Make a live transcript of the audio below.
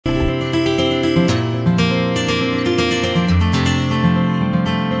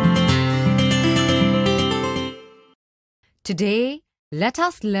Today, let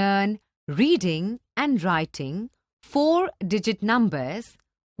us learn reading and writing 4-digit numbers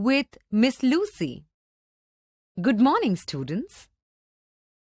with Miss Lucy. Good morning, students.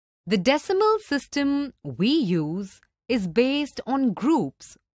 The decimal system we use is based on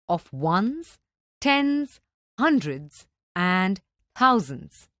groups of ones, tens, hundreds, and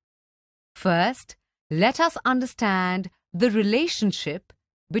thousands. First, let us understand the relationship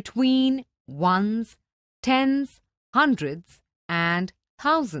between ones, tens, hundreds, and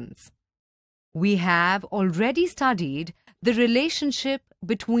thousands. We have already studied the relationship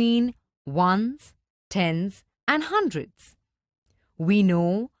between ones, tens, and hundreds. We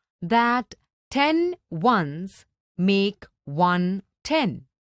know that 10 ones make 1 10,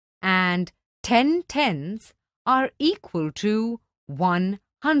 and 10 tens are equal to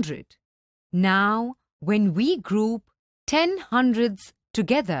 100. Now, when we group 10 hundreds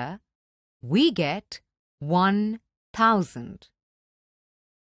together, we get 1,000.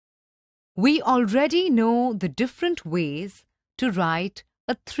 We already know the different ways to write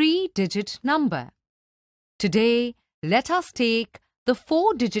a 3-digit number. Today, let us take the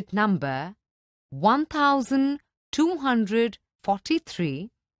 4-digit number 1243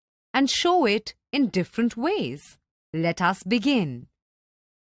 and show it in different ways. Let us begin.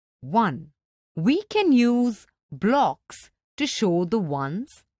 1. We can use blocks to show the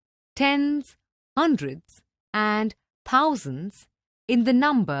ones, tens, hundreds, and thousands in the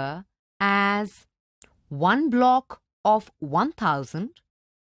number as 1 block of 1000,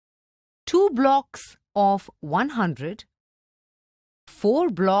 2 blocks of 100, 4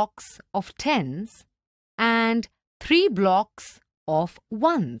 blocks of tens, and 3 blocks of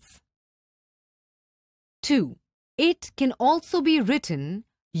ones. 2. It can also be written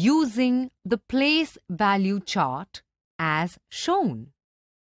using the place value chart as shown.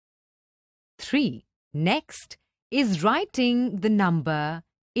 3. Next is writing the number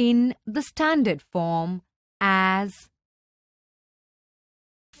in the standard form as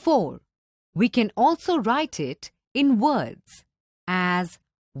 4. We can also write it in words as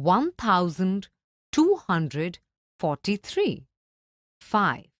 1243.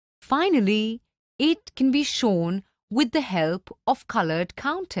 5. Finally, it can be shown with the help of colored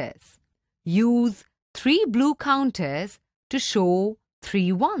counters. Use 3 blue counters to show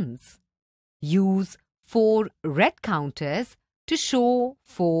 3 ones. Use 4 red counters to show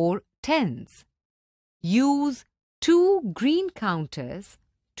 4 tens. Use 2 green counters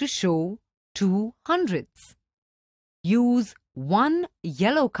to show 2 hundreds. Use 1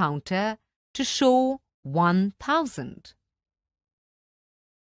 yellow counter to show 1000.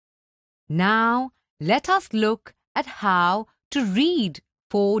 Now, let us look at how to read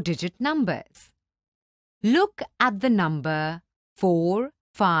 4-digit numbers. Look at the number 4,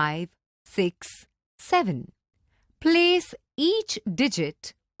 5, 6, 7. Place each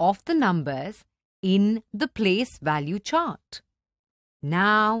digit of the numbers in the place value chart.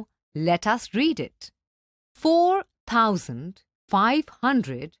 Now, let us read it.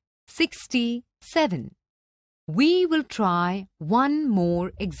 4,567. We will try one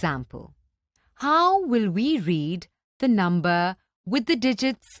more example. How will we read the number with the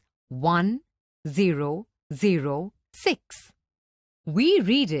digits 1, 0, 0, 6? We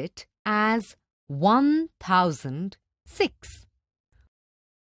read it as 1006.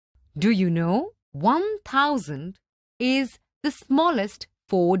 Do you know 1000 is the smallest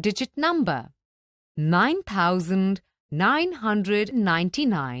 4-digit number?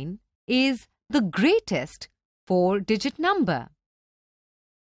 9999 is the greatest 4-digit number.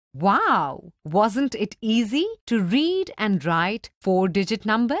 Wow! Wasn't it easy to read and write 4-digit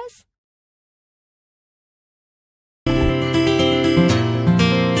numbers?